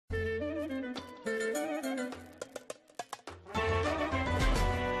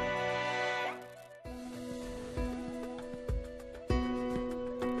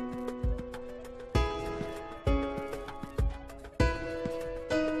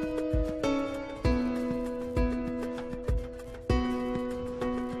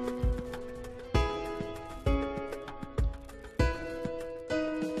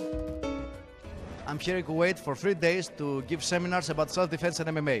here in Kuwait for 3 days to give seminars about self-defense and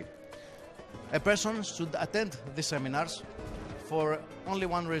MMA. A person should attend these seminars for only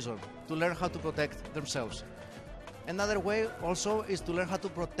one reason, to learn how to protect themselves. Another way also is to learn how to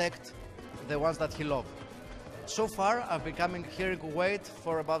protect the ones that he loves. So far, I've been coming here in Kuwait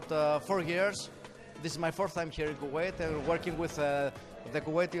for about 4 years. This is my 4th time here in Kuwait and working with the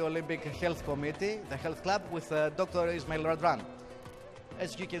Kuwaiti Olympic Health Committee, the health club, with Dr. Ismail Radran.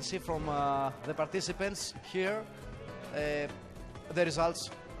 As you can see from the participants here, the results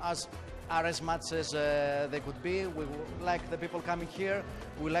are as much as they could be. We like the people coming here,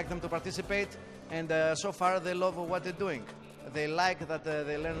 we like them to participate, and so far they love what they're doing. They like that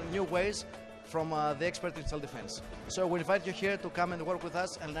they learn new ways from the expert in self-defense. So we invite you here to come and work with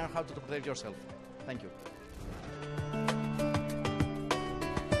us and learn how to protect yourself. Thank you.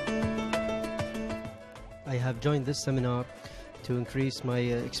 I have joined this seminar to increase my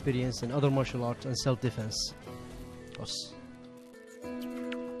experience in other martial arts and self-defense.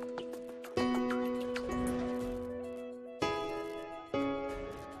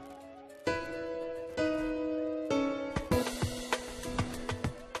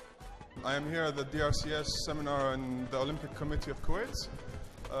 I am here at the DRCS seminar in the Olympic Committee of Kuwait.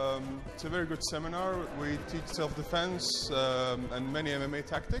 It's a very good seminar. We teach self-defense and many MMA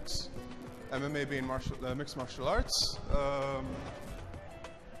tactics. MMA being mixed martial arts.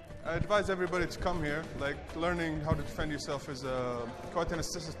 I advise everybody to come here. Like, learning how to defend yourself is quite a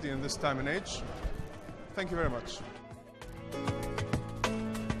necessity in this time and age. Thank you very much.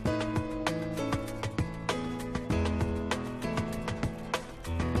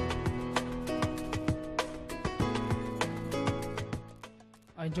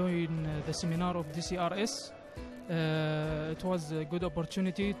 I joined the seminar of DCRS. It was a good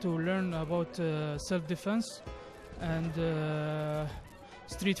opportunity to learn about self-defense and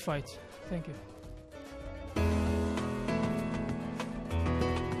street fight. Thank you.